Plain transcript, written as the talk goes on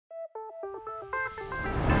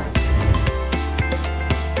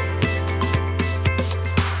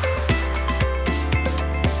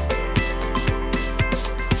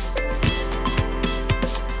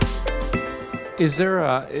Is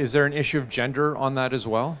there an issue of gender on that as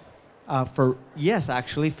well? Yes,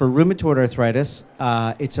 actually, for rheumatoid arthritis,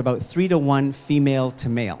 it's about 3 to 1 female to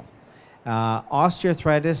male.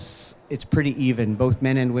 Osteoarthritis, it's pretty even. Both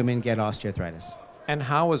men and women get osteoarthritis. And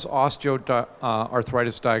how is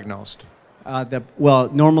osteoarthritis diagnosed? Well,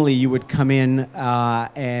 normally you would come in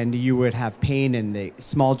and you would have pain in the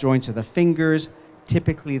small joints of the fingers,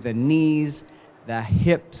 typically the knees, the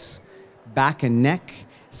hips, back and neck.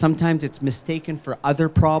 Sometimes it's mistaken for other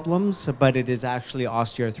problems, but it is actually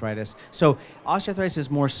osteoarthritis. So osteoarthritis is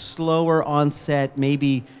more slower onset,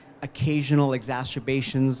 maybe occasional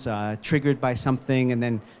exacerbations triggered by something and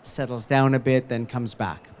then settles down a bit, then comes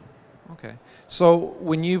back. Okay. So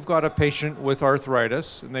when you've got a patient with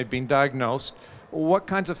arthritis and they've been diagnosed, what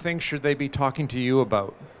kinds of things should they be talking to you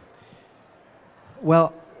about?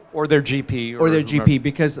 Well, or their GP. Or their GP,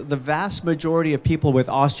 because the vast majority of people with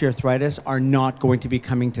osteoarthritis are not going to be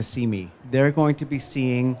coming to see me. They're going to be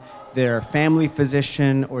seeing their family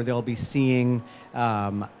physician, or they'll be seeing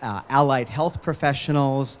allied health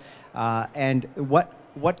professionals. And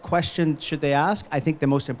what question should they ask? I think the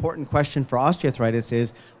most important question for osteoarthritis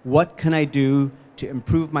is, what can I do to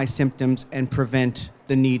improve my symptoms and prevent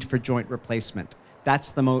the need for joint replacement?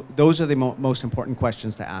 Those are the most important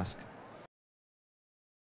questions to ask.